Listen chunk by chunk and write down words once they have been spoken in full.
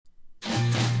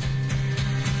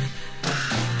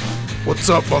What's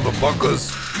up,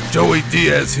 motherfuckers? Joey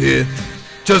Diaz here.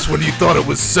 Just when you thought it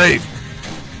was safe.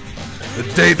 The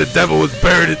day the devil was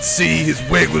buried at sea, his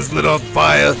wig was lit on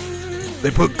fire. They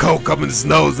put coke up in his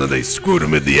nose and they screwed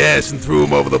him in the ass and threw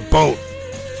him over the boat.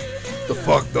 The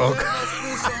fuck, dog?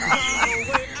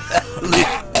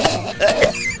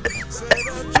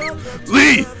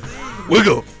 Lee!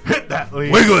 Wiggle! Hit that,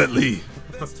 Lee. Wiggle it, Lee!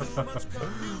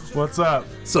 What's up?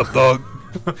 What's up, dog?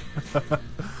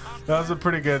 That was a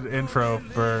pretty good intro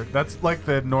for... That's like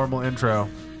the normal intro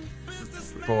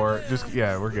for just...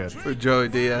 Yeah, we're good. For Joey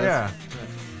Diaz. Yeah.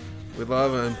 We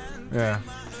love him. Yeah.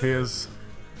 He is...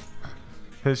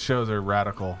 His shows are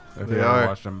radical, if you They ever are.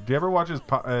 watched them. Do you ever watch his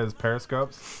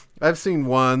Periscopes? I've seen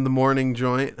one, The Morning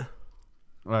Joint.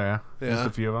 Oh, yeah? Yeah. Just a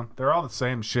few of them. They're all the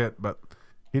same shit, but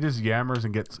he just yammers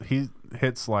and gets... He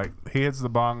hits the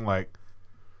bong like...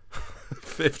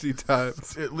 50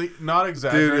 times. Not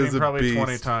exaggerating, is a probably beast.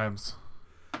 20 times.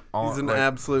 He's an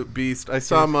absolute beast. I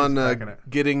saw him on packing it.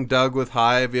 Getting Dug with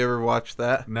High. Have you ever watched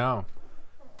that? No.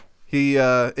 He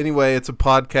anyway, it's a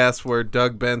podcast where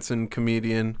Doug Benson,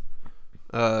 comedian,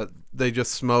 they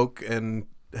just smoke and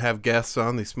have guests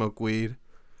on. They smoke weed.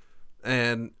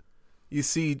 And you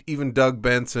see even Doug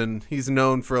Benson, he's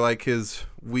known for like his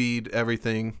weed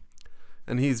everything.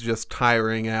 And he's just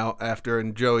tiring out after,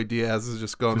 and Joey Diaz is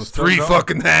just going Just with three still going.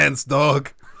 fucking hands,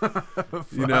 dog.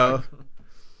 You know?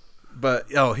 But,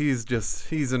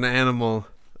 he's an animal.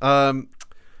 But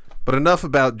enough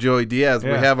about Joey Diaz.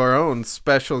 Yeah. We have our own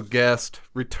special guest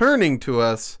returning to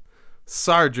us,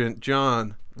 Sergeant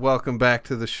John. Welcome back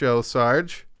to the show,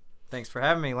 Sarge. Thanks for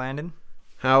having me, Landon.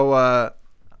 How's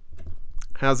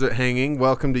it hanging?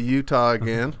 Welcome to Utah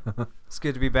again. It's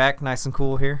good to be back, nice and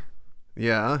cool here.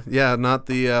 Yeah, not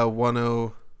the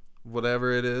 10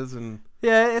 whatever it is, and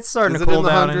Yeah, it's starting is to it cool in the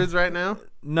down. hundreds right now?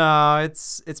 No,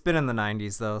 it's been in the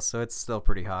 90s though, so it's still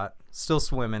pretty hot. Still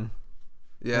swimming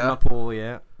in Yeah. my pool,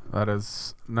 yeah. That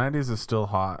is... 90s is still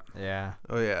hot. Yeah.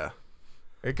 Oh yeah.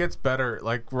 It gets better.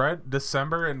 Like,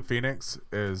 December in Phoenix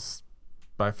is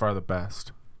by far the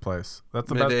best place. That's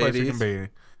the best place you can be.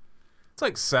 It's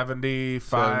like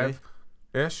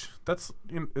 75-ish. That's...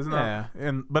 Isn't Yeah.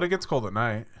 that... But it gets cold at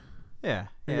night. Yeah.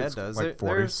 think Yeah, it's it does. like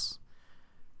 40s.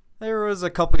 There was a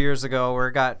couple years ago where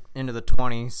it got into the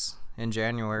 20s in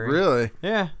January. Really?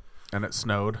 Yeah. And it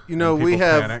snowed. You know, and we people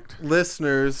have panicked.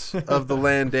 listeners of the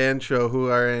Landan show who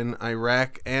are in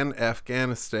Iraq and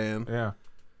Afghanistan, Yeah.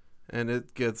 and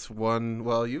it gets one.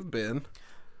 Well, you've been.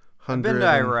 I've been to 100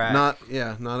 and- Iraq.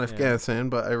 Not Afghanistan,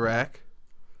 but Iraq.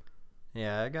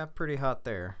 Yeah, it got pretty hot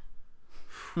there.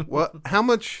 What? How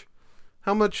much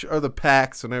are the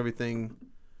packs and everything?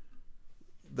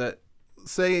 That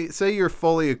say you're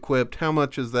fully equipped. How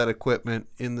much is that equipment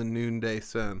in the noonday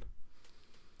sun?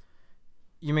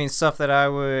 You mean stuff that I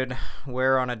would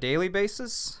wear on a daily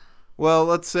basis? Well,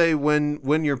 let's say when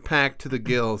you're packed to the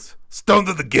gills. Stoned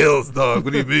to the gills, dog.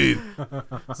 What do you mean?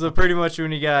 So pretty much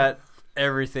when you got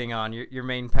everything on your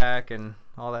main pack and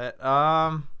all that.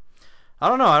 I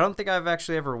don't know. I don't think I've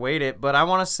actually ever weighed it, but I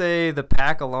want to say the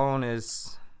pack alone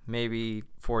is maybe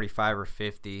 45 or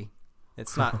 50.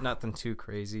 It's not nothing too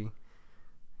crazy.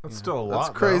 That's still a That's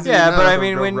lot. crazy. Though. Yeah, no, but I don't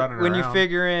mean go when running you around.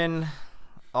 figure in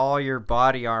all your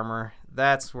body armor,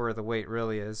 that's where the weight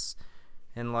really is.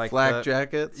 And like Flak the,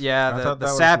 jackets. yeah, I the thought that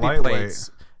was sappy lightweight.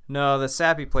 plates. No, the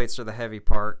sappy plates are the heavy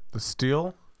part. The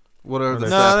steel, What are the No,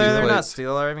 sappy they're not plates?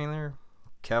 steel. I mean, they're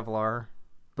Kevlar.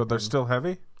 but they're still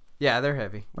heavy. Yeah, they're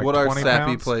heavy. Like What are 20 sappy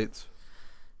pounds? plates?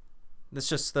 It's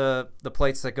just the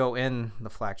plates that go in the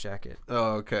flak jacket.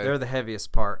 Oh, okay. They're the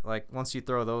heaviest part. Like once you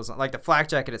throw those on, like the flak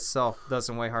jacket itself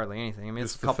doesn't weigh hardly anything. I mean,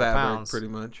 Just it's a the couple fabric, pounds. pretty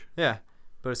much. Yeah,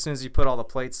 but as soon as you put all the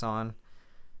plates on,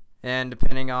 and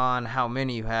depending on how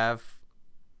many you have,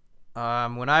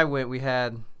 when I went, we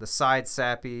had the side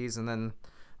sappies and then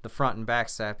the front and back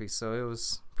sappies, so it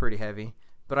was pretty heavy.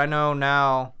 But I know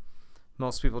now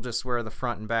most people just wear the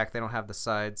front and back. They don't have the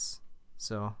sides,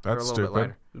 so they're a That's little bit stupid.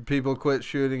 lighter. Did people quit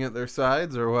shooting at their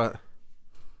sides or what?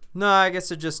 No, I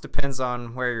guess it just depends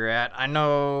on where you're at. I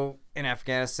know in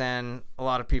Afghanistan, a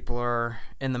lot of people are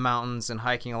in the mountains and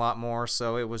hiking a lot more,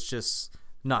 so it was just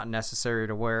not necessary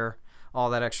to wear all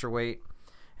that extra weight.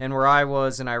 And where I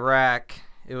was in Iraq,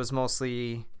 it was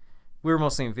we were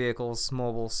mostly in vehicles,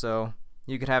 mobile, so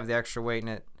you could have the extra weight and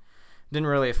it didn't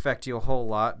really affect you a whole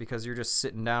lot because you're just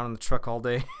sitting down in the truck all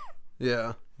day.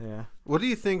 Yeah. Yeah. What do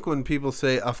you think when people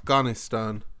say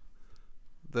Afghanistan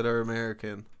that are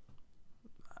American?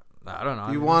 I don't know.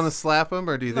 Do you want to slap them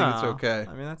or do you think it's okay?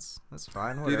 I mean, that's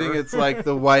fine. Do you Whatever. think it's like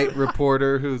the white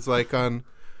reporter who's like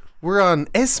we're on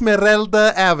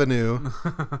Esmeralda Avenue,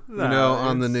 No,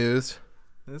 on the it's- news?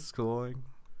 It's cool. They can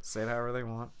say it however they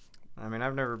want. I mean,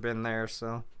 I've never been there,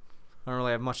 so I don't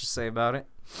really have much to say about it.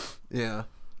 Yeah.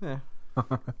 Yeah.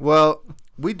 Well,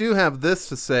 we do have this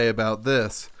to say about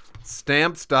this.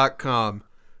 Stamps.com.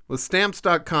 With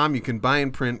Stamps.com, you can buy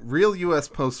and print real U.S.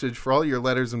 postage for all your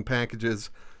letters and packages,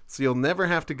 so you'll never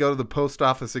have to go to the post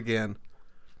office again.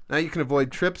 Now you can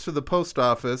avoid trips to the post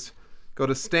office. Go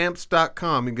to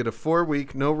Stamps.com and get a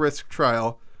 4-week, no-risk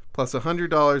trial, plus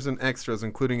 $100 in extras,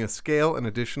 including a scale and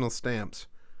additional stamps.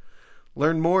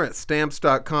 Learn more at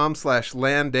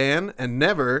Stamps.com/Landan and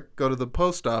never go to the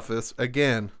post office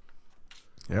again.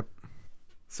 Yep.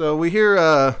 So we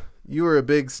hear you were a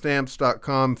big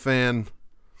Stamps.com fan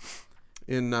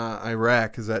in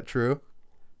Iraq. Is that true?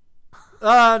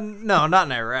 No, not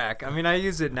in Iraq. I mean, I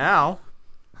use it now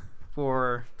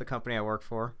for the company I work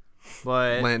for.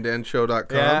 But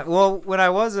LandanShow.com. Yeah, well, when I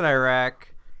was in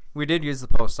Iraq, we did use the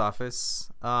post office.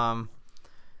 But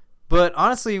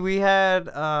honestly, we had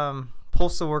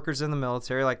postal workers in the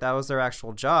military. Like, that was their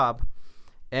actual job.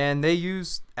 And they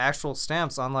used actual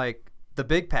stamps on, like, the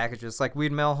big packages. Like,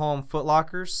 we'd mail home Foot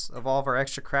Lockers of all of our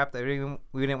extra crap that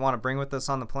we didn't want to bring with us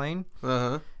on the plane.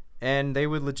 Uh-huh. And they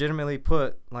would legitimately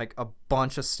put, like, a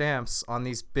bunch of stamps on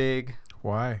these big...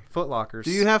 Why? Foot Lockers.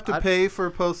 Do you have to pay for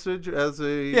postage as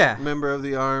a member of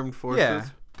the armed forces? Yeah.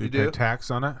 Do you pay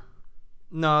tax on it?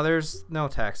 No, there's no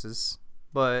taxes.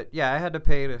 But, yeah, I had to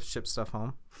pay to ship stuff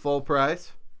home. Full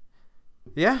price?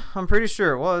 Yeah, I'm pretty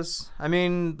sure it was. I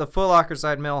mean, the Foot Lockers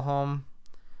I'd mail home,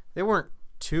 they weren't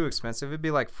too expensive. It'd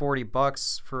be like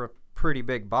 $40 for a pretty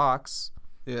big box.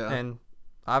 Yeah. And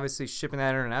obviously shipping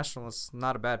that international is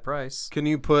not a bad price. Can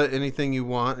you put anything you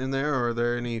want in there, or are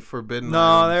there any forbidden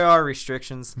No, items? there are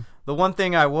restrictions. The one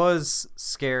thing I was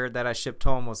scared that I shipped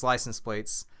home was license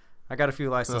plates. I got a few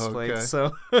license plates,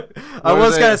 so I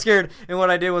was kind of scared. And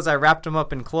what I did was I wrapped them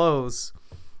up in clothes.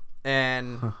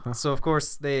 And so, of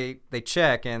course, they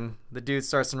check, and the dude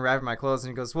starts unwrapping my clothes,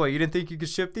 and he goes, "What, you didn't think you could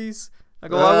ship these?" I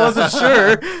go, "I wasn't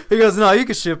sure." He goes, "No, you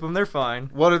can ship them. They're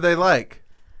fine." What are they like?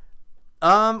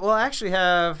 Well, I actually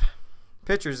have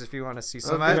pictures if you want to see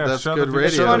some. Okay, that's good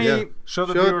radio. Show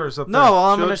the viewers up there. No,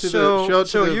 I'm going to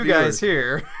show you guys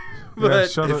here.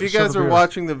 But if you guys are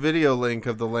watching the video link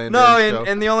of the Landan show.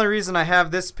 And the only reason I have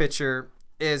this picture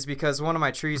is because one of my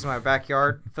trees in my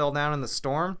backyard fell down in the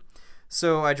storm.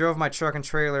 So I drove my truck and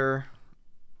trailer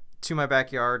to my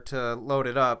backyard to load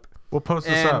it up. We'll post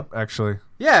this up, actually.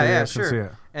 Yeah,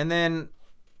 sure. And then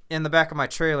in the back of my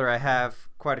trailer, I have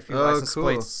quite a few license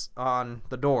plates on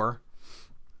the door.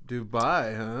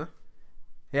 Dubai, huh?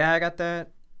 Yeah, I got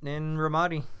that in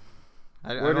Ramadi.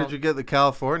 Where did you get the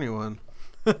California one?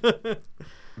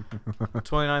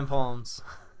 29 Palms.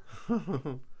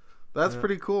 That's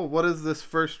pretty cool. What does this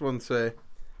first one say?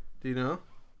 Do you know?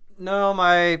 No,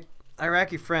 my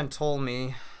Iraqi friend told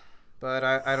me, but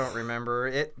I don't remember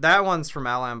it. That one's from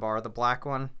Al Anbar, the black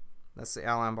one. That's the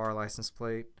Al Anbar license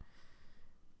plate.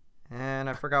 And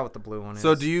I forgot what the blue one is.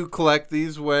 So do you collect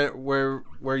these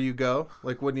where you go?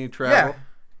 Like when you travel?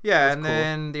 Yeah. That's and cool.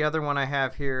 Then the other one I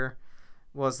have here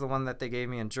was the one that they gave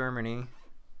me in Germany.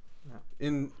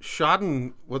 In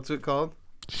Schaden, what's it called?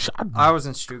 Schaden. I was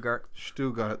in Stuttgart.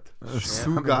 Stuttgart.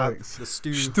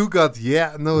 Stuttgart,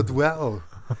 yeah, I know it well.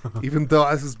 Even though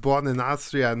I was born in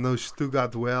Austria, I know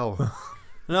Stuttgart well.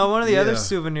 No, one of the other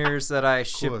souvenirs that I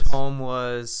shipped home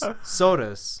was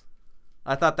sodas.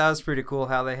 I thought that was pretty cool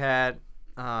how they had,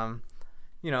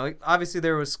 obviously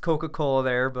there was Coca-Cola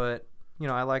there, but,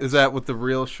 I like... Is that with the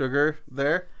real sugar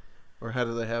there? Or how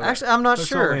do they have it? Actually, I'm not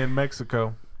sure. Only in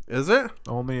Mexico. Is it?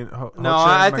 Only in No,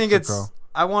 I think it's...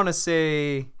 I want to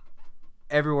say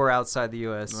everywhere outside the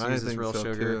U.S. uses real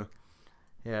sugar. Too.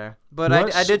 Yeah. But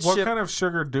I did ship... What kind of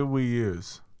sugar do we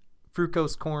use?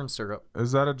 Fructose corn syrup.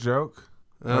 Is that a joke?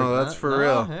 No, that's for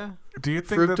real. Yeah. Do you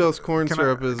think fructose corn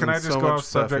syrup is? Can I just so go much off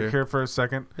subject here for a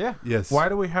second? Yeah. Yes. Why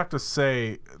do we have to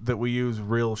say that we use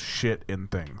real shit in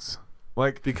things?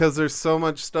 Like, because there's so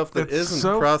much stuff that isn't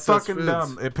so processed fucking foods.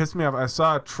 Dumb. It pissed me off. I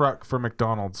saw a truck for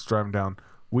McDonald's driving down.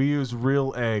 We use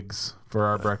real eggs for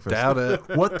our breakfast. Doubt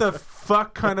it. What the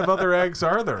fuck kind of other eggs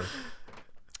are there?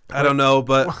 I don't know,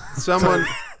 but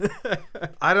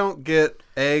I don't get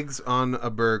eggs on a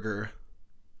burger.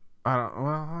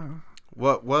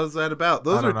 What was that about?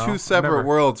 Those are two separate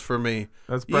worlds for me.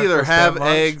 You either have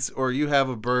eggs or you have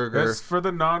a burger. That's for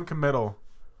the non-committal.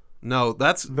 No,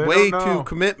 that's way too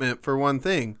commitment for one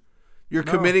thing. You're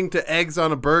committing to eggs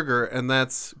on a burger, and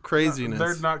that's craziness.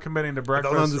 They're not committing to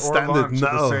breakfast or lunch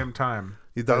at the same time.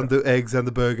 You don't do eggs and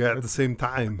the burger at the same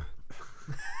time.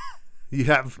 You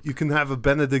can have a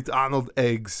Benedict Arnold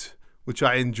eggs, which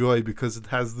I enjoy because it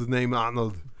has the name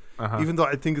Arnold. Even though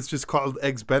I think it's just called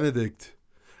Eggs Benedict.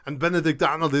 And Benedict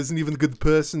Arnold isn't even a good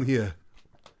person here.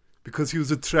 Because he was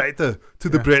a traitor to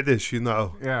the British, you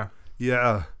know. Yeah.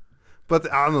 Yeah.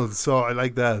 But Arnold, so I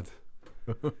like that.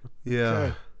 Yeah.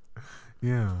 Okay.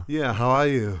 Yeah. Yeah, how are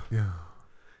you? Yeah.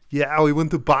 Yeah, we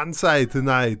went to Bonsai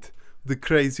tonight. The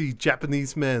crazy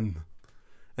Japanese man.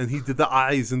 And he did the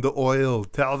eyes and the oil.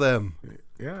 Tell them.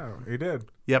 Yeah, he did.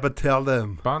 Yeah, but tell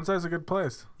them. Bonsai's a good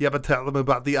place. Yeah, but tell them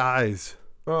about the eyes.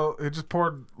 Well, he just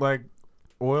poured like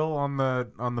oil on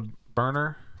the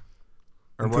burner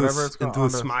or Into whatever a, it's called. into a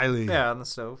smiley. Yeah, on the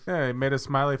stove. Yeah, he made a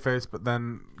smiley face, but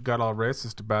then got all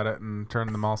racist about it and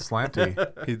turned them all slanty.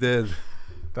 He did.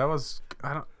 That was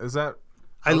is that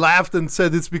I laughed and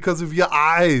said it's because of your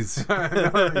eyes. I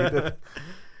know you did.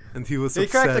 And he was He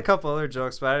upset. cracked a couple other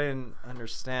jokes, but I didn't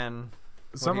understand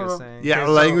Some what he of was them. saying. Yeah, Okay,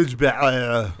 so- language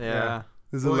barrier. Yeah.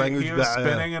 There's a Well, language he was barrier.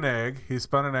 spinning an egg. He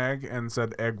spun an egg and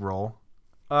said egg roll.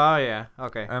 Oh yeah.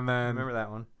 Okay. And I then remember that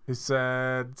one. he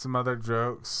said some other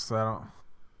jokes. I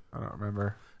don't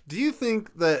remember. Do you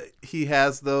think that he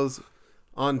has those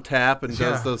on tap and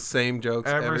Yeah. does those same jokes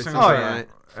every single single time. night?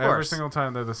 Every course. single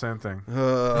time they're the same thing.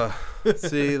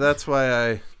 See, that's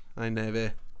why I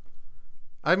never.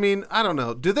 I mean, I don't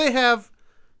know. Do they have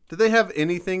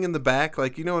anything in the back?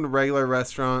 Like, you know, in a regular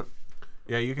restaurant,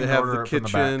 Yeah, you can they have order the it from the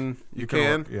back. kitchen. You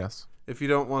can, yes. if you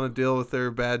don't want to deal with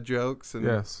their bad jokes. And,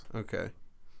 Yes. Okay.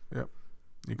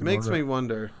 You can Makes order me it.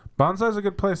 wonder. Bonsai's a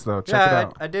good place though. Check it Yeah,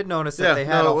 out. I did notice Yeah, that they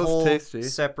had no, a it was whole tasty.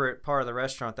 separate part of the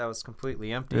restaurant that was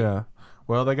completely empty. Yeah.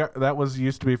 Well, that was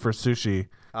used to be for sushi.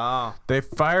 Oh. They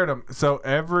fired him. So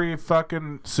every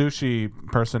fucking sushi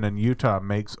person in Utah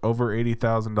makes over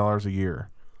 $80,000 a year.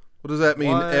 What does that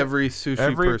mean? What? Every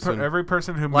sushi person. Every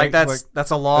person who Like makes that's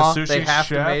a law. sushi They have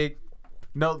to chef? make.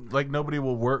 no, like nobody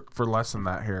will work for less than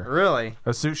that here. Really?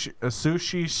 A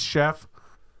sushi chef.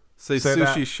 Say Say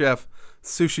sushi that. chef,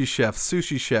 sushi chef,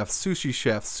 sushi chef, sushi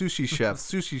chef, sushi chef,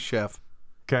 sushi chef.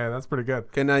 Okay, that's pretty good.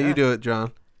 Okay, now you do it,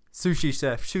 John. Sushi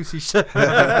chef. Sushi chef.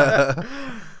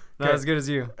 Not as good as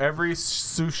you. Every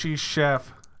sushi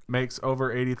chef makes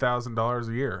over $80,000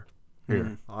 a year here.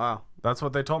 Mhm. Wow. That's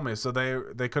what they told me. So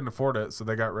they couldn't afford it, so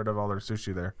they got rid of all their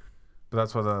sushi there. But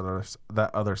that's what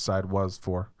that other side was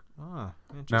for. Oh,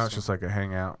 interesting. Now it's just like a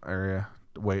hangout area.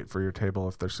 Wait for your table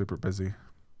if they're super busy.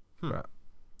 But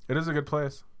it is a good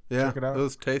place. Yeah, Check it out.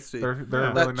 was tasty. They're Yeah.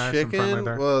 really That nice and friendly chicken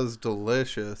there. was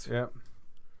delicious. Yep.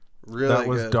 Really That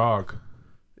was good. dog.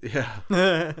 Yeah.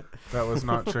 That was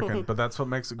not chicken, but that's what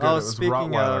makes it good. Oh, it was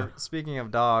Rottweiler. speaking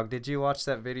of dog, did you watch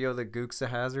that video of the Gooks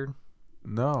Hazard?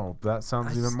 No, that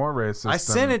sounds I even more racist. I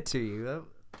sent than- it to you. That-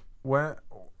 When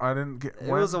I didn't get. It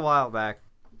when? was a while back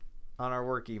on our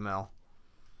work email.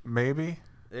 Maybe.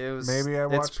 It was. Maybe I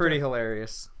It's watched pretty it.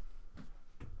 hilarious.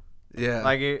 Yeah.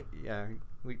 Like it. Yeah.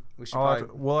 We should I'll have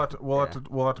probably. to,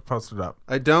 we'll have to post it up.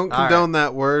 I don't All right. condone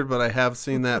that word, but I have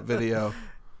seen that video.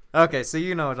 Okay, so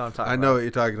you know what I'm talking I about. know what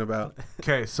you're talking about.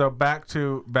 Okay, so back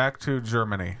to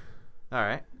Germany. All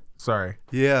right. Sorry,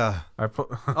 Yeah. I put.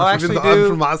 Oh, actually, Even though I'm dude,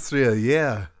 from Austria,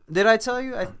 yeah. did I tell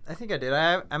you? I think I did.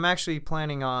 I'm actually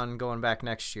planning on going back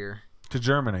next year. to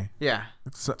Germany. Yeah,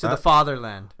 It's, to the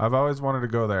fatherland. I've always wanted to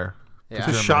go there. Yeah.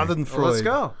 To Germany. Schadenfreude. Well, let's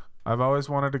go. I've always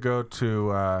wanted to go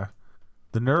to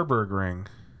the Nürburgring.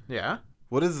 Yeah.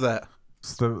 What is that?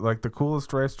 It's the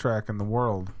coolest racetrack in the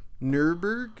world.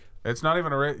 Nuremberg? It's not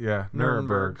even a race. Yeah,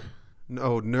 Nuremberg.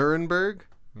 No, Nuremberg?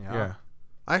 Yeah.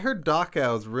 I heard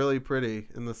Dachau is really pretty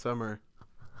in the summer.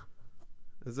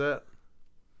 Is that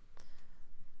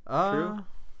True?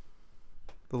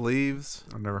 the leaves?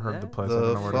 I've never heard Yeah. the place. I don't The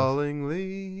know where it is. falling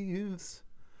leaves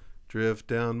drift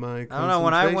down my I don't know,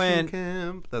 when I concentration went-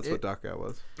 camp. That's what it- Dachau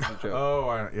was. It was a joke.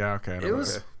 Oh, yeah. Okay. I know It what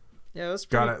was. is. Yeah, it was.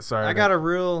 Got Pretty, it. Sorry. I got a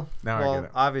real. Now I well, get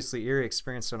it. obviously eerie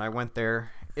experience when I went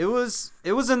there. It was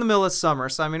in the middle of summer,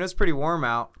 so I mean it was pretty warm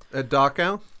out. At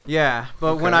Dachau? Yeah,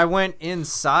 but when Okay. I went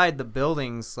inside the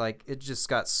buildings, like it just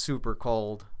got super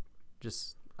cold.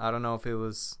 Just I don't know if it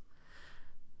was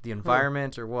the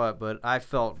environment or what, but I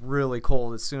felt really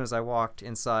cold as soon as I walked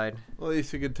inside. Well, at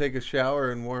least you could take a shower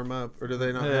and warm up. Or do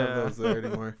they not Yeah. have those there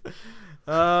anymore?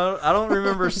 I don't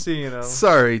remember seeing them.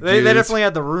 Sorry, They Jews. definitely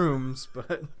had the rooms,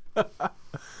 but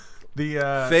The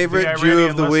Favorite the Jew Iranian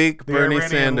of the week, the Bernie Iranian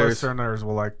Sanders. listeners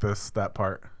will like that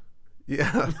part.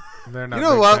 Yeah. They're not You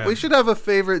know big what? fans. We should have a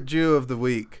favorite Jew of the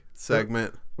week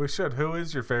segment. We should. Who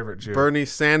is your favorite Jew? Bernie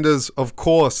Sanders, of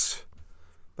course.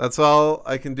 That's all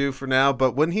I can do for now.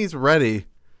 But when he's ready,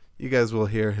 you guys will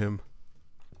hear him.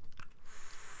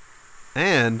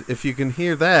 And if you can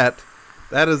hear that,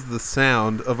 that is the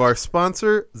sound of our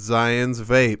sponsor, Zion's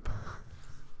Vape.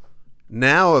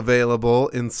 Now available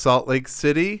in Salt Lake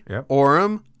City, Yep.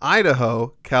 Orem,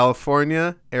 Idaho,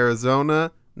 California,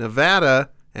 Arizona, Nevada,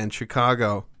 and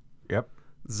Chicago. Yep.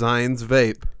 Zion's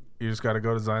Vape. You just got to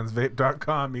go to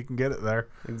zionsvape.com. You can get it there.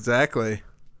 Exactly.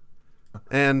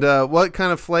 And what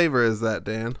kind of flavor is that,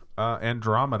 Dan?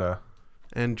 Andromeda.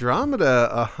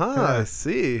 Andromeda. I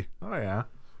see. Oh, yeah.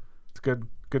 It's good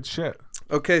shit.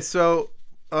 Okay, so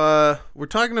we're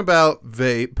talking about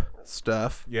vape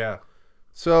stuff. Yeah.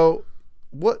 So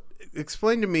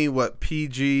explain to me what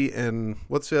PG and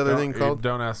what's the other thing called?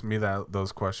 Don't ask me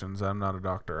those questions. I'm not a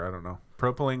doctor. I don't know.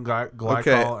 Propylene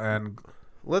glycol and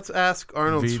let's ask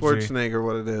Arnold VG. Schwarzenegger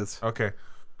what it is. Okay.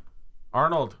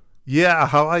 Arnold. Yeah,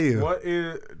 how are you?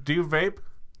 Do you vape?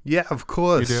 Yeah, of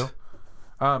course. You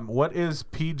do? What is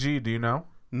PG? Do you know?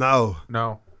 No.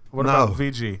 What No. about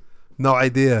VG? No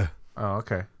idea. Oh,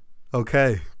 okay.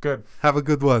 Okay. Good. Have a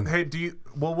good one. Hey,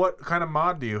 what kind of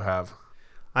mod do you have?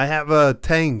 I have a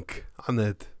tank on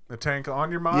it. A tank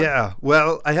on your mod? Yeah,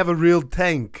 well, I have a real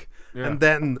tank. Yeah. And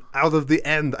then out of the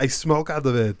end, I smoke out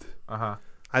of it. Uh-huh.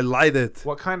 I light it.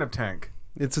 What kind of tank?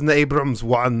 It's an Abrams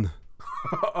 1.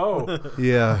 Oh,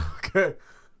 Yeah. okay.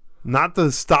 Not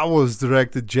the Star Wars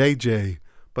directed JJ,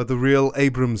 but the real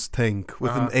Abrams tank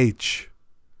with an H.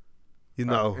 You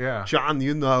know. Yeah. John,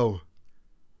 you know.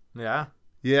 Yeah.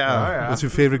 Yeah. Oh, yeah. What's your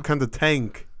favorite kind of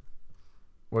tank?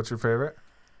 What's your favorite?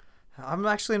 I'm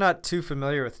actually not too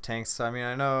familiar with tanks. I mean,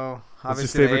 I know What's your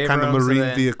obviously favorite kind of Abrams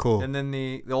marine vehicle? and then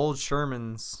the old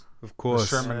Shermans. Of The course.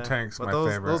 Sherman tank's but my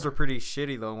those, favorite. Those are pretty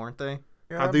shitty though, weren't they?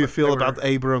 Yeah, How do you but feel they about were-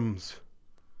 Abrams?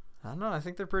 I don't know. I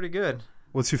think they're pretty good.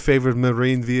 What's your favorite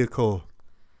marine vehicle?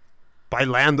 By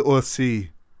land or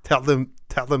sea? Tell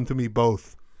them to me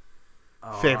both.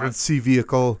 Favorite sea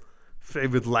vehicle,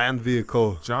 favorite land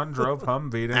vehicle, John drove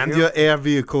Humvee, didn't and you? your air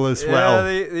vehicle as Yeah, well.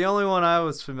 the only one I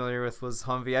was familiar with was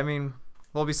Humvee. I mean,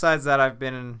 well, besides that, I've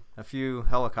been in a few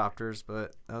helicopters,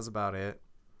 but that was about it.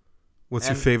 What's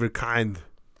your and- favorite kind?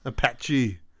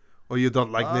 Apache, or you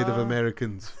don't like Native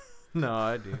Americans? No,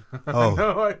 I do. Oh,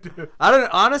 No, I do. I don't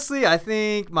honestly. I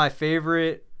think my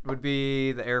favorite would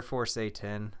be the Air Force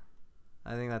A-10.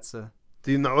 I think that's a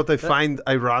do you know what I find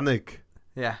ironic?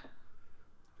 yeah.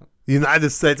 The United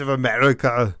States of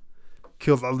America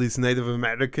killed all these Native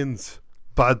Americans,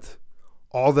 but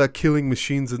all their killing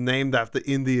machines are named after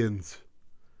Indians.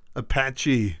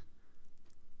 Apache,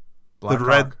 the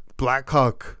Red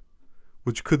Blackhawk,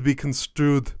 which could be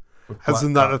construed as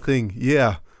another thing.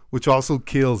 Yeah, which also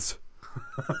kills.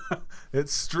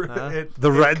 It's true. Huh?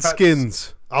 The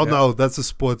Redskins. Oh Yeah. no, that's a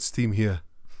sports team here.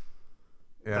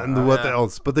 Yeah. And what yeah.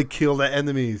 else? But they kill their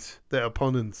enemies, their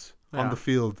opponents on Yeah. the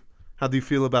field. How do you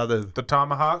feel about it? The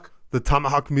Tomahawk? The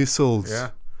Tomahawk missiles.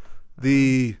 Yeah.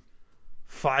 The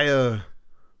fire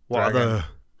water.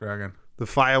 Dragon. The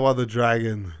fire water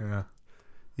dragon. Yeah.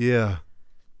 Yeah.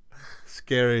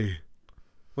 Scary.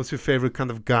 What's your favorite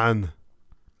kind of gun?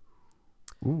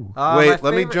 Ooh. My Wait,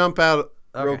 let me favorite- jump out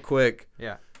real Okay. quick.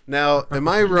 Yeah. Now, am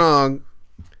I wrong?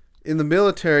 In the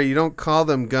military, you don't call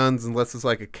them guns unless it's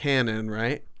like a cannon,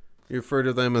 right? You refer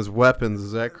to them as weapons.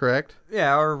 Is that correct?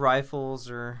 Yeah, or rifles,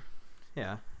 or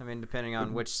yeah. I mean, depending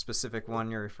on which specific one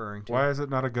you're referring to. Why is it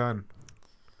not a gun?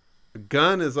 A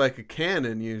gun is like a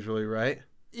cannon, usually, right?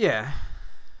 Yeah.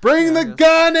 Bring Yeah, the I guess.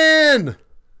 gun in.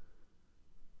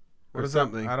 What Or is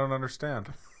something. that? I don't understand.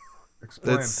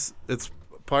 Explain. It's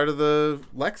part of the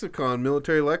lexicon,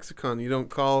 military lexicon. You don't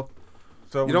call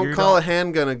So you don't call a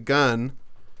handgun a gun.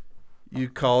 You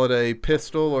call it a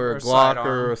pistol or Or a a Glock sidearm.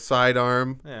 or a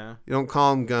sidearm. Yeah. You don't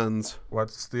call them guns.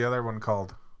 What's the other one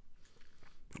called?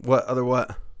 What other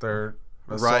what? They're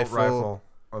assault Rifle. rifle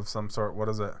of some sort. What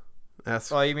is it?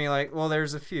 Ask. Well, you mean like? Well,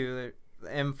 there's a few. The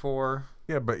M4.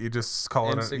 Yeah, but you just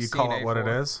call it. You call it what it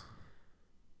M16A4. is.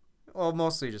 Well,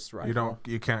 mostly just rifle. You don't.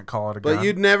 You can't call it a gun. But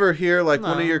you'd never hear like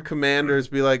one No. of your commanders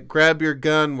be like, "Grab your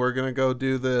gun. We're gonna go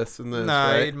do this and this."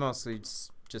 Nah, right? you'd mostly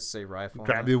just say rifle.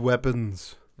 Grab your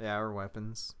weapons. Yeah, or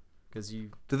weapons. Because you.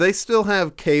 Do they still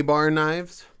have K-bar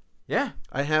knives? Yeah.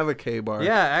 I have a K-bar.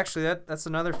 Yeah, actually, that's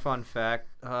another fun fact.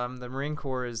 The Marine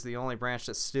Corps is the only branch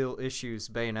that still issues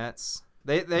bayonets.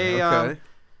 They Okay.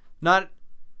 not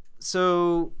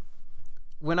so.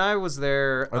 When I was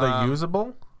there, Are they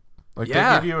usable? Like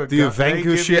yeah. They give you a Do you gun, they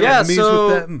vanquish give you- your Yeah, enemies so-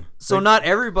 with them? So not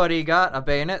everybody got a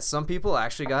bayonet. Some people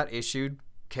actually got issued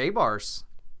K-bars.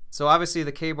 So obviously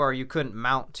the K-bar you couldn't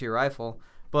mount to your rifle,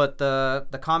 but the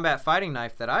combat fighting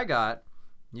knife that I got,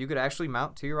 you could actually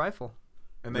mount to your rifle.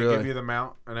 And they Really? give you the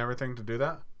mount and everything to do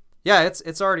that. Yeah,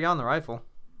 it's already on the rifle.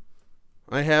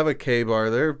 I have a K-bar.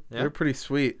 They're Yeah. pretty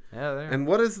sweet. Yeah, there. And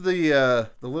what is the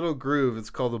little groove?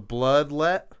 It's called a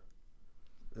bloodlet.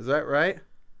 Is that right?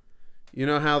 You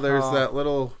know how there's Oh. that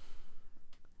little.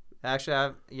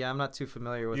 Actually, I'm not too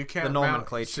familiar with You can't the mount.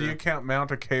 nomenclature. So you can't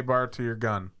mount a K-bar to your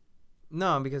gun.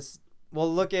 No, because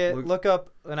look up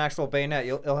an actual bayonet.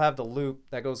 It'll have the loop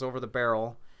that goes over the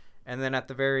barrel, and then at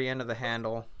the very end of the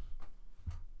handle,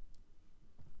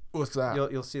 what's that?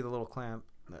 You'll see the little clamp.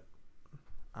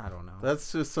 I don't know.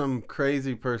 That's just some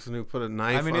crazy person who put a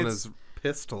knife on his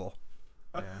pistol.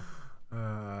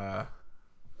 Yeah.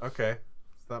 Okay.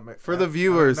 For the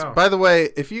viewers, by the way,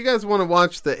 if you guys want to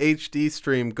watch the HD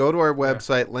stream, go to our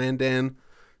website,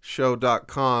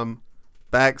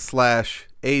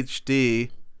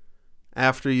 landanshow.com/HD.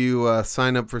 After you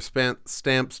sign up for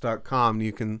stamps.com,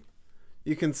 you can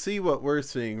see what we're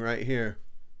seeing right here.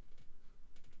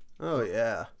 Oh,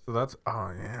 yeah. So that's,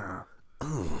 oh, yeah.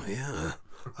 Oh, yeah.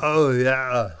 Oh,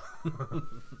 yeah.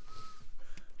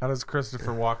 How does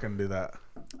Christopher Walken do that?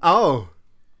 Oh,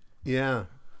 yeah.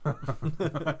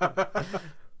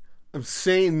 I've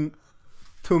seen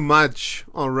too much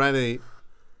already.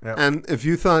 Yep. And if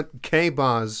you thought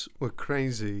K-bars were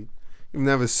crazy, you've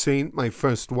never seen My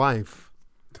First Wife.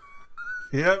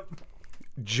 Yep.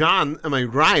 John, am I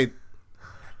right?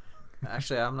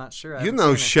 Actually, I'm not sure. You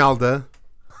know Shelda.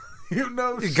 You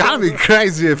know You gotta be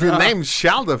crazy if your name's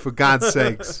Shelda, for God's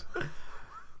sakes.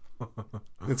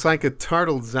 It's like a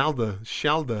turtle Zelda.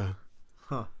 Shelda.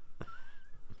 Huh.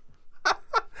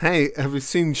 Hey, have you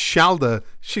seen Shelda?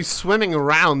 She's swimming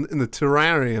around in the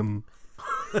terrarium.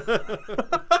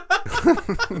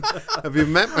 Have you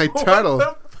met my turtle?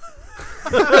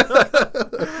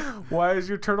 Why is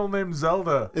your turtle named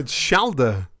Zelda? It's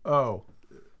Shelda. Oh.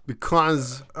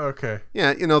 Because, Okay.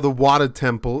 yeah, you know, the water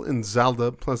temple in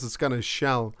Zelda, plus it's got a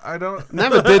shell. I don't...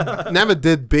 Never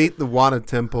did beat the water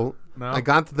temple. No? I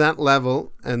got to that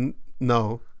level, and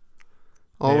no.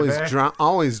 Always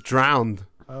drowned.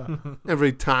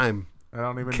 Every time. I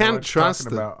don't even Can't know what trust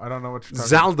you're talking it. about. I don't know what you're talking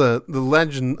Zelda, the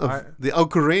legend of the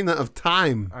Ocarina of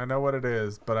Time. about. I know what it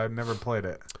is, but I've never played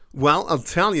it. Well, I'll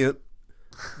tell you,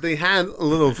 they had a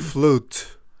little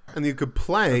flute, and you could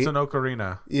play. It's an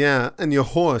ocarina. Yeah, and your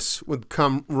horse would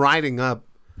come riding up.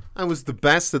 I was the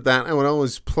best at that. I would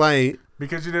always play.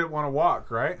 Because you didn't want to walk,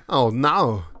 right? Oh,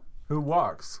 no. Who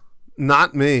walks?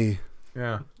 Not me.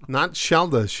 Yeah. Not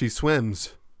Shelda. She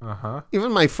swims. Uh-huh.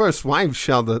 Even my first wife,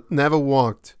 Shelda, never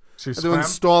walked. She I had to swam?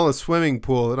 install a swimming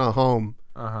pool in our home.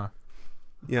 Uh-huh.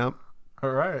 Yep. All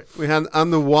right. We had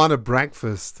underwater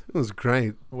breakfast. It was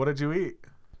great. What did you eat?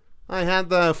 I had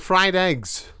the fried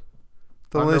eggs.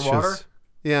 Delicious. Underwater?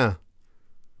 Yeah.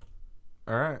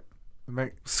 All right.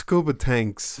 Scuba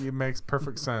tanks. It makes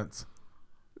perfect sense.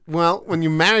 Well, when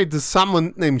you're married to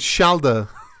someone named Shelda,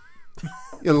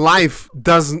 your life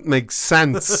doesn't make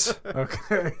sense.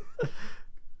 Okay.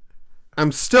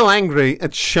 I'm still angry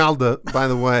at Shelda, by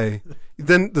the way. You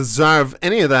didn't deserve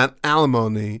any of that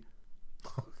alimony.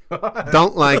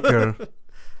 Don't like her.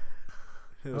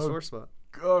 The sore spot.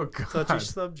 Oh, God. Touchy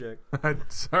subject.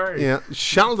 Sorry. Yeah,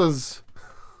 Shelda's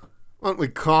what we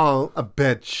call a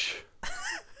bitch.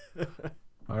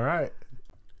 All right.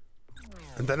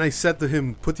 And then I said to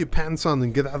him, put your pants on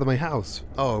and get out of my house.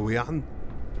 Oh, are we on?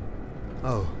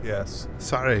 Oh, Yes.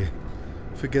 sorry.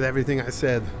 Forget everything I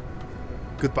said.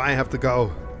 Goodbye, I have to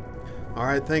go. All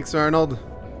right, thanks, Arnold.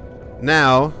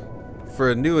 Now, for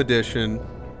a new edition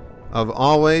of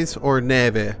Always or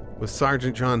Never with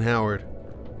Sergeant John Howard.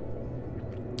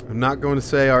 I'm not going to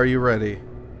say, are you ready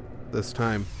this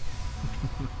time?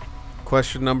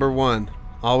 Question number 1.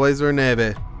 Always or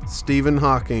never, Stephen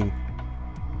Hawking.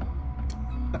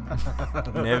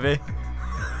 Never.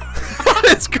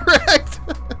 That's correct.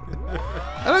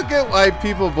 I don't get why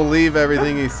people believe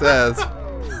everything he says.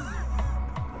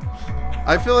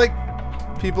 I feel like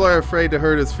people are afraid to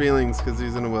hurt his feelings because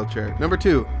he's in a wheelchair. Number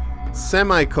 2,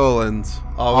 semicolons.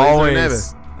 Always or never.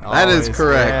 That is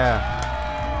correct.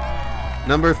 Yeah.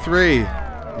 Number 3,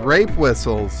 rape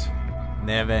whistles.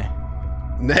 Never.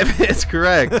 Never is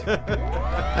correct.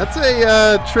 That's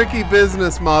a tricky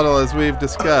business model, as we've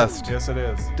discussed. Yes, it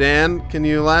is. Dan, can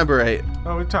you elaborate?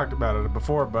 Oh, we've talked about it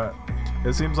before, but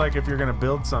it seems like if you're going to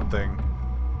build something,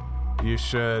 you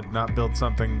should not build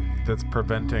something that's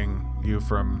preventing you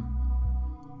from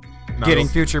Getting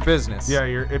future business. Yeah,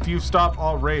 if you stop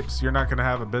all rapes, you're not going to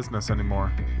have a business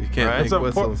anymore. You can't Right. make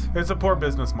whistles. It's a poor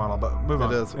business model, but move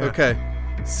on. It is. Yeah. Okay.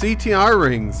 CTR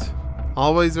rings.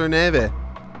 Always or never?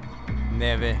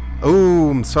 Never. Oh,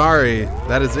 I'm sorry.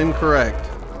 That is incorrect.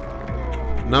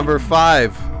 Number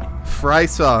 5, fry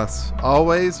sauce.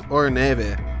 Always or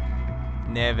never?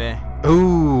 Never.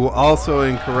 Ooh, also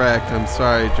incorrect. I'm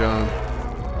sorry, John.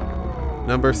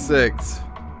 Number 6,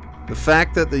 the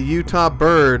fact that the Utah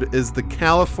bird is the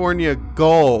California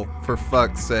gull, for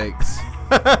fuck's sakes.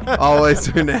 Always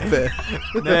or never?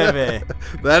 Never.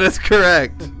 That is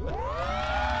correct.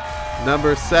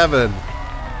 Number 7,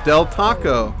 Del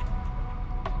Taco.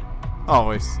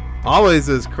 Always. Always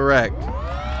is correct.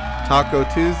 Taco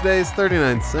Tuesdays,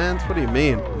 39 cents. What do you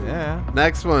mean? Yeah.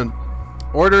 Next one.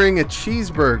 Ordering a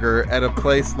cheeseburger at a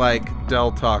place like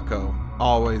Del Taco.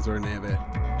 Always or never?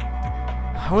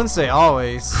 I wouldn't say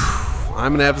always.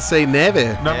 I'm going to have to say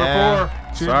never. Number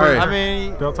 4. Sorry. I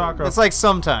mean, Del Taco. it's like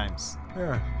sometimes.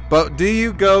 Yeah. But do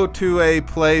you go to a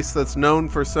place that's known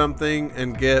for something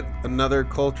and get another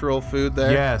cultural food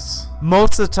there? Yes.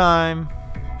 Most of the time,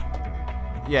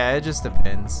 yeah, it just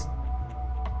depends.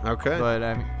 Okay. But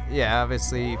I mean, yeah,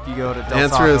 obviously, if you go to Del The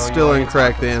answer Taco, is still you get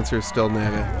incorrect. The tacos. answer is still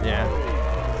never. Yeah.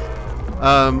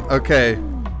 Okay.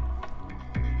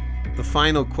 The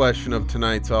final question of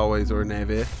tonight's Always or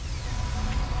Never,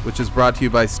 which is brought to you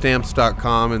by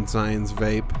Stamps.com and Zion's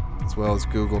Vape, as well as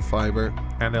Google Fiber.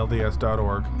 And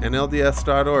LDS.org. And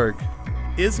LDS.org.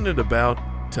 Isn't it about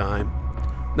time?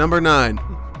 Number 9.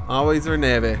 Always or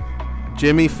never?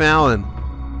 Jimmy Fallon.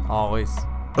 Always.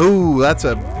 Ooh, that's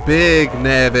a big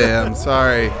never. I'm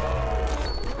sorry.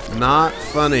 Not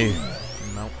funny.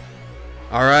 Nope.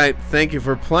 All right. Thank you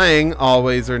for playing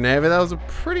Always or Never. That was a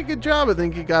pretty good job. I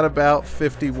think you got about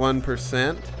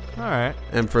 51%. All right.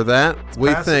 And for that,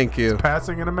 we thank you. It's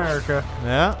passing in America.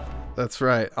 Yeah. That's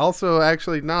right. Also,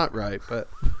 actually not right, but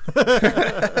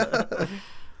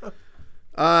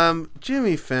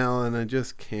Jimmy Fallon, I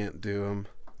just can't do him.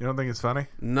 You don't think it's funny?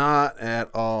 Not at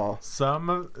all. Some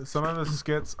of his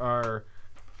skits are.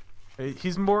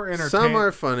 He's more entertaining. Some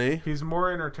are funny. He's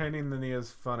more entertaining than he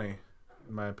is funny,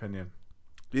 in my opinion.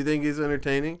 Do you think he's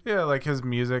entertaining? Yeah, like his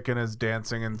music and his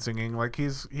dancing and singing. Like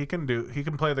he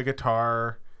can play the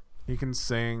guitar, he can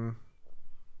sing.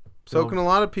 So can a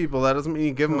lot of people. That doesn't mean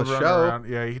you give him a He'll run show. around.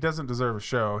 Yeah, he doesn't deserve a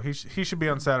show. He should be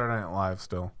on Saturday Night Live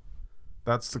still.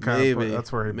 That's the kind of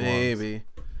that's where he belongs. Maybe.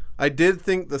 I did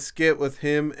think the skit with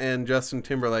him and Justin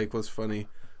Timberlake was funny,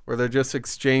 where they're just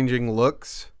exchanging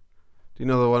looks. Do you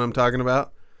know the one I'm talking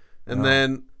about? And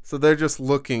then so they're just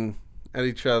looking at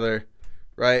each other,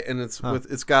 right? And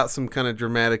it's got some kind of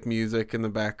dramatic music in the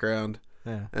background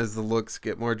as the looks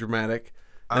get more dramatic.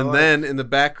 And then in the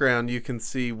background, you can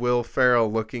see Will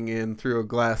Ferrell looking in through a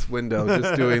glass window,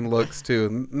 just doing looks too,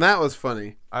 and that was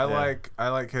funny. I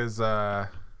like his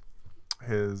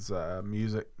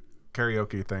music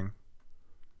karaoke thing.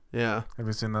 Yeah. Have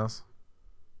you seen those?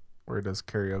 Where he does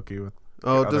karaoke with.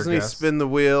 Oh, other doesn't guests? he spin the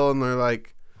wheel and they're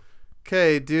like,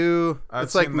 "Okay, do."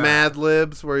 It's like seen that. Mad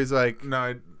Libs, where he's like,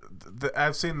 No,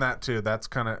 I've seen that too. That's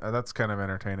kind of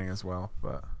entertaining as well.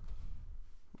 But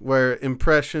where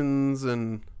impressions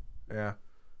and yeah.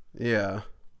 yeah.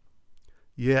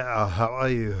 Yeah, how are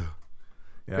you?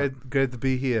 Yeah. Great to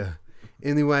be here.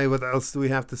 Anyway, what else do we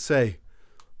have to say?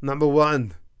 Number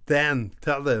 1, Dan,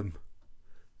 tell them.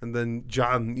 And then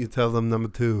John, you tell them number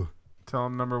 2. Tell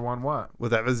him number 1 what?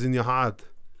 Whatever's in your heart.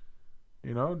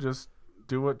 Just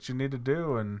do what you need to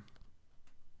do and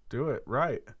do it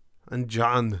right. And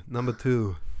John, number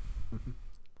 2.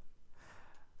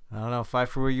 I don't know. Fight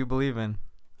for what you believe in.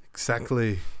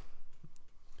 Exactly.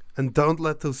 And don't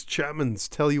let those Germans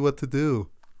tell you what to do.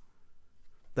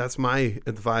 That's my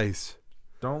advice.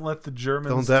 Don't let the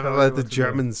Germans. Don't tell ever you let what the to do.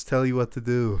 Germans tell you what to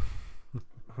do.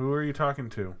 Who are you talking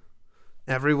to?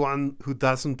 Everyone who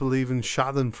doesn't believe in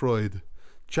Schadenfreude.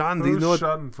 John, do you Who's know what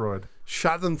Schadenfreude?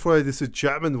 Schadenfreude is a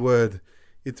German word.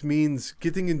 It means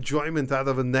getting enjoyment out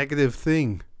of a negative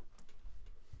thing.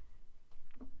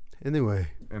 Anyway,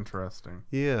 Interesting.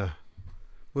 yeah.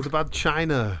 What about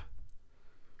China?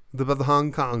 What about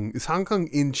Hong Kong? Is Hong Kong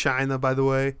in China, by the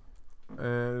way?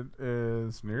 It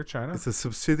is near China It's a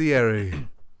subsidiary.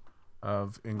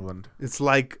 of England. It's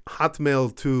like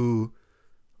Hotmail to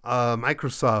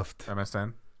Microsoft.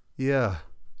 MSN? Yeah.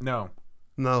 No.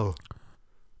 No.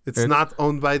 It's It's- not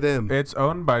owned by them. It's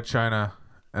owned by China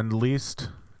and leased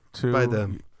to By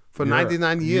them. For Yeah,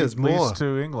 99 years more. Leased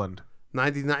to England.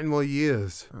 99 more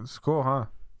years. It's cool, huh?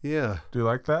 Yeah. Do you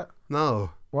like that?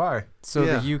 No. Why? So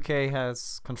Yeah. the UK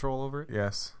has control over it.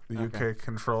 Yes, the Okay. UK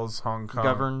controls Hong Kong.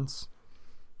 Governs.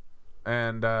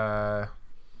 And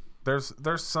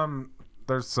there's some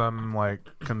like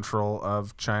control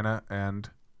of China and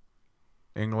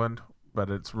England, but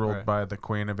it's ruled Right. by the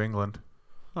Queen of England.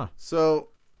 So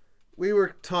we were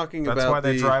talking That's about why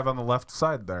they the drive on the left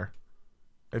side there.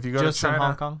 If you go Just to in China,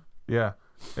 Hong Kong. yeah.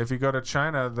 If you go to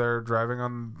China, they're driving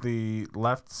on the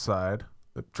left side.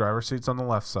 The driver's seat's on the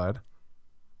left side,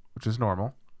 which is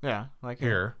normal Yeah, like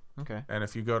here. Okay. And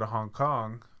if you go to Hong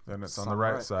Kong, then it's on the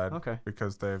right side. Okay.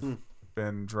 Because they've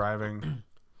been driving.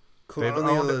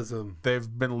 Colonialism. They've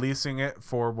been leasing it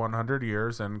for 100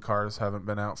 years, and cars haven't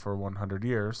been out for 100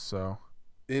 years. So,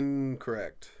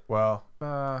 incorrect. well,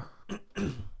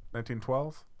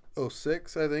 1912.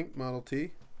 06, I think, Model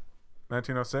T.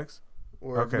 1906?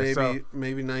 Or Okay,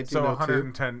 maybe 1902. So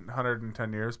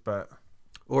 110 years, but...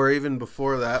 Or even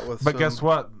before that with But guess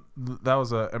what? That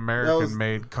was an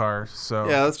American-made car, so...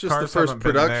 Yeah, that's just the first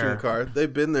production car.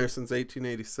 They've been there since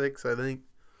 1886, I think.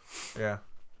 Yeah.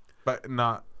 But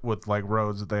not with, like,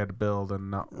 roads that they had to build and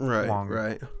not long...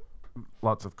 Right.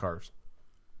 Lots of cars.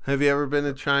 Have you ever been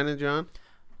to China, John?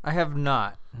 I have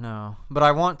not, no. But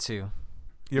I want to.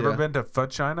 You ever been to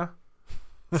China?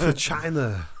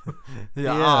 China.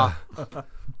 Yeah.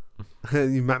 You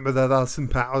remember that Austin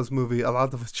Powers movie, A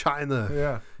Lot of China?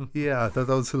 Yeah. Yeah, that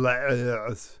was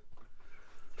hilarious.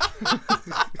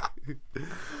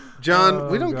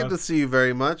 John, we don't get to see you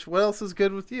very much. What else is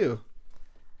good with you?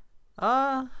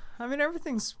 I mean,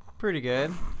 everything's pretty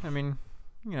good. I mean,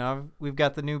 you know, we've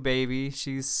got the new baby.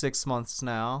 She's 6 months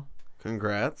now.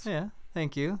 Congrats. Yeah,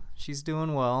 thank you. She's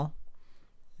doing well.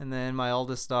 And then my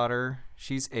oldest daughter,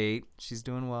 she's 8. She's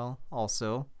doing well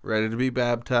also. Ready to be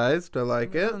baptized. I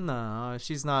like it. No,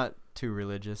 she's not too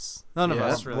religious. None of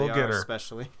us really we'll get her.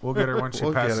 especially. We'll get her when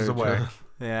she passes away. John.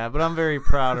 Yeah, but I'm very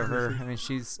proud of her. I mean,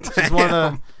 she's one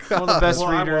of the best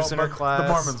readers in her class. The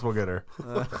Mormons will get her.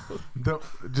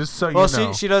 Just so you well,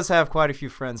 know. she does have quite a few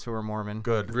friends who are Mormon.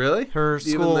 Good. Really? Her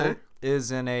Even school there?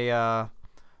 is in a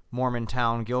Mormon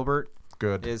town. Gilbert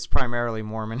Good. is primarily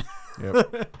Mormon.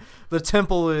 Yep. The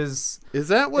temple is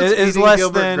that what is Eating less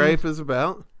Gilbert than Grape is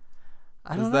about?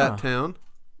 I don't is know. that town?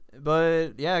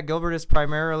 But yeah, Gilbert is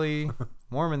primarily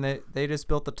Mormon. They just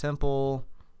built the temple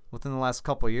within the last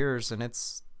couple of years, and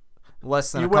it's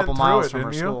less than You a couple went through miles it, from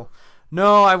her didn't you? school.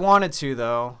 No, I wanted to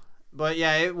though. But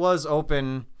yeah, it was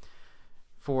open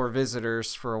for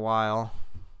visitors for a while.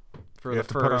 For You the have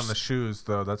to first. put on the shoes,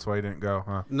 though. That's why you didn't go,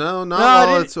 huh? No, not No, I all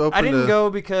didn't, it's open I didn't to. go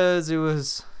because it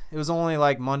was only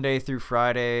like Monday through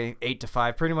Friday, 8 to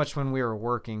 5, pretty much when we were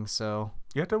working. So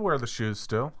You have to wear the shoes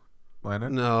still,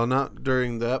 Landon. No, not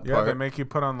during that Yeah, part. they make you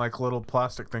put on like little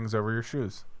plastic things over your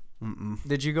shoes. Mm-mm.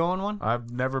 did you go on one?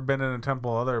 I've never been in a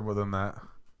temple other than that.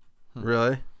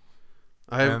 Really?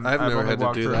 I've And never only had to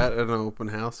walked do through- that at an open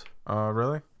house.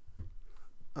 Really?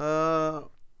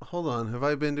 Hold on. Have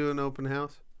I been to an open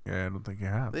house? Yeah, I don't think you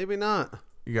have. Maybe not.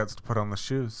 You got to put on the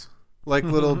shoes. Like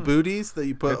little booties that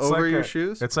you put It's over like your a-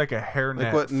 shoes? It's like a hairnet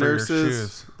Like what for your nurses?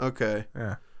 shoes. Okay.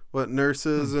 Yeah. What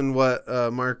nurses and what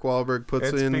Mark Wahlberg puts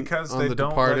It's in because on they The don't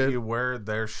Departed. let you wear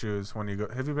their shoes when you go.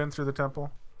 Have you been through the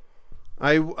temple?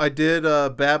 I did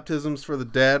baptisms for the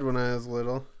dead when I was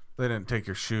little. They didn't take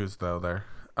your shoes though. There,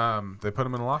 they put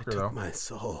them in a locker though. My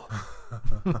soul.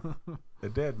 They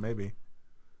did maybe.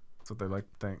 That's what they like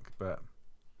to think. But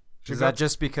Is that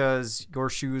just because your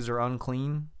shoes are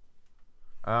unclean?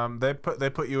 they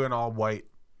put you in all white,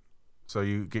 so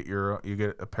you get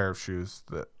a pair of shoes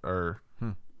that are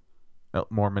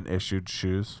Mormon issued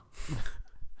shoes.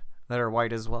 That are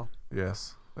white as well?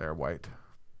 Yes, they are white.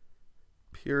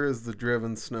 Pure as the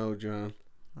driven snow, John.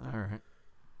 All right.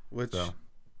 Which So.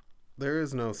 there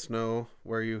is no snow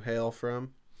where you hail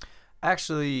from.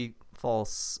 Actually,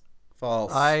 false.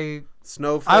 False. I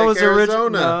Snowflake, was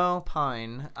Arizona. No,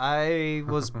 Pine. I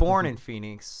was born in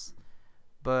Phoenix,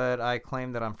 but I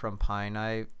claim that I'm from Pine.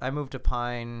 I moved to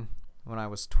Pine when I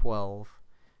was 12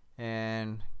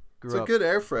 and grew It's a up. good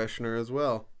air freshener as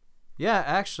well. Yeah,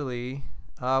 actually,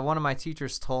 one of my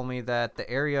teachers told me that the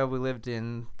area we lived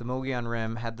in, the Mogollon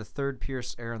Rim, had the third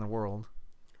purest air in the world.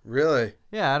 Really?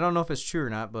 Yeah, I don't know if it's true or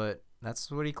not, but that's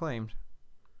what he claimed.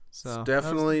 So It's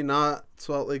definitely not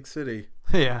Salt Lake City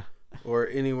yeah, or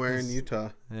anywhere in Utah.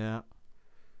 yeah.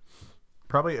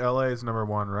 Probably LA is number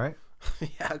 1, right?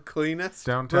 Yeah, cleanest.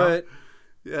 Downtown. But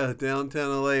Yeah,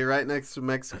 downtown LA, right next to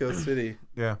Mexico City.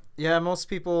 Yeah. yeah, most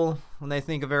people when they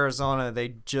think of Arizona,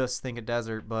 they just think of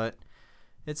desert, but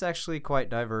it's actually quite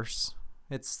diverse.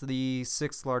 It's the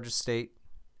 6th largest state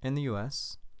in the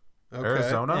U.S. Okay.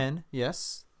 Arizona. And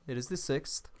yes, it is the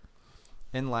 6th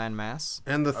in landmass.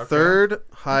 And the Okay. third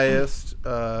highest,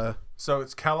 So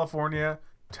it's California,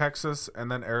 Texas, and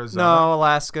then Arizona. No,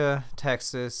 Alaska,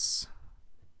 Texas,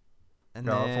 and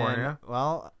California? Then,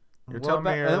 well, You're what telling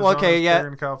me about- Arizona's okay, yeah. bigger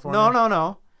than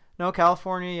California? No,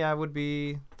 California, yeah, would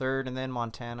be 3rd, and then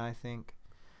Montana, I think.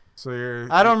 So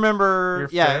you're. I don't remember. you're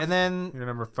Yeah, fifth? and then You're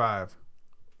number 5.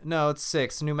 no, it's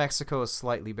 6th. New Mexico is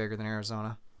slightly bigger than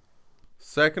Arizona.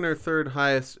 second or third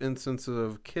highest instances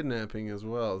of kidnapping as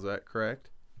well. Is that correct?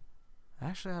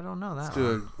 Actually, I don't know that.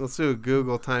 Let's do a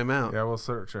Google timeout. Yeah, we'll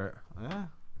search it. Yeah.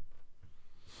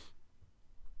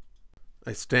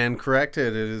 I stand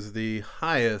corrected. It is the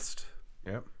highest.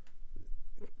 Yep.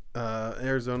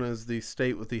 Arizona is the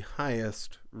state with the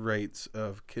highest rates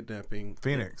of kidnapping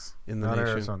Phoenix. in the Not nation.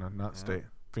 Arizona, not state.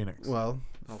 Phoenix. Well,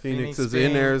 Well, Phoenix is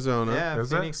being- in Arizona. Yeah,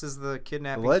 Is it? Phoenix is the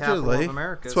kidnapping capital Allegedly. of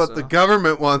America. That's what so. the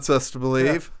government wants us to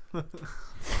believe.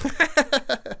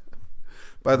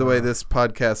 By the way, this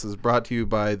podcast is brought to you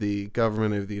by the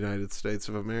government of the United States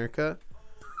of America.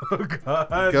 Oh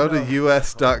God! Go to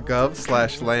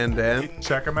us.gov/landan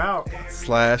Check them out.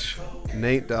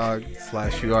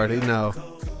 /NateDogg/ you already know.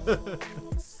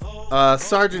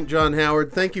 Sergeant John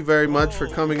Howard, thank you very much for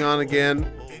coming on again.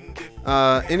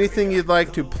 Anything you'd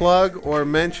like to plug or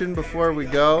mention before we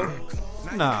go?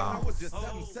 No.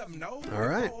 All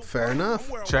right, fair enough.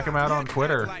 Check them out on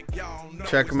Twitter.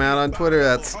 Check him out on Twitter.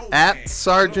 That's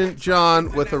 @Sergeant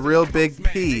John with a real big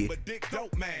P.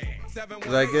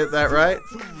 Did I get that right?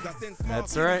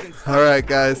 That's right. All right,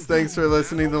 guys. Thanks for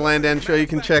listening to the Landan Show. You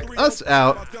can check us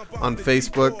out on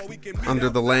Facebook under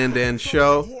the Landan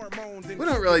Show. We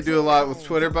don't really do a lot with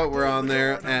Twitter, but we're on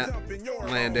there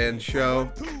 @Landan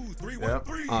Show. Yep.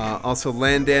 Also,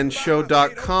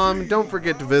 landanshow.com. Don't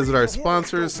forget to visit our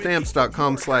sponsors,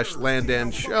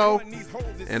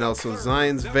 stamps.com/landanshow. And also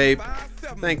Zion's Vape.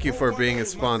 Thank you for being a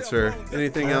sponsor.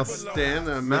 Anything else, Dan?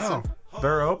 I'm missing? No,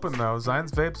 they're open though.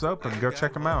 Zion's Vape's open. Go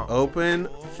check them out. Open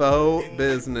faux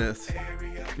business.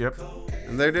 Yep.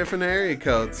 And they're different area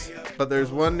codes, but there's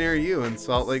one near you in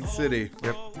Salt Lake City.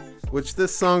 Yep. Which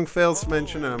this song fails to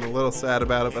mention, and I'm a little sad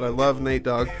about it, but I love Nate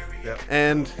Dogg. Yep.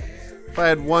 And if I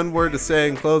had one word to say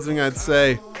in closing, I'd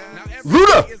say,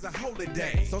 Luda!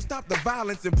 So stop the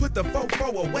violence and put the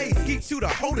fofo away. Skeet you the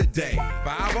whole day.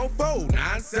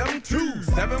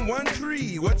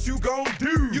 504-972-713. What you gon'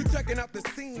 do? You checking out the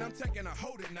scene, I'm checking a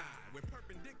hold it now.